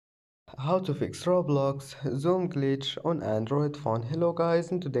How to fix Roblox zoom glitch on Android phone. Hello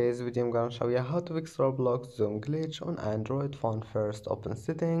guys, in today's video I'm gonna show you how to fix Roblox zoom glitch on Android phone. First open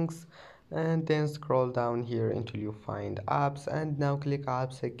settings and then scroll down here until you find apps, and now click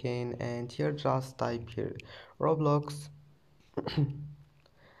apps again, and here just type here Roblox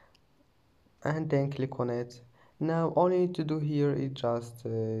and then click on it. Now all you need to do here is just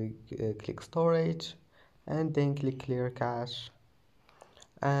click storage and then click clear cache,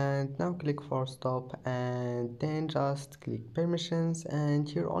 and now click for stop, and then just click permissions, and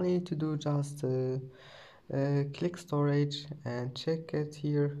here all you need to do just click storage and check it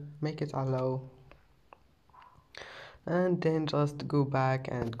here, make it allow, and then just go back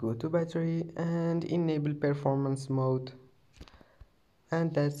and go to battery and enable performance mode,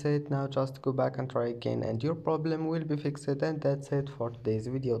 and that's it. Now just go back and try again and your problem will be fixed. And that's it for today's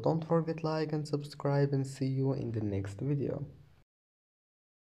video. Don't forget like and subscribe, and see you in the next video.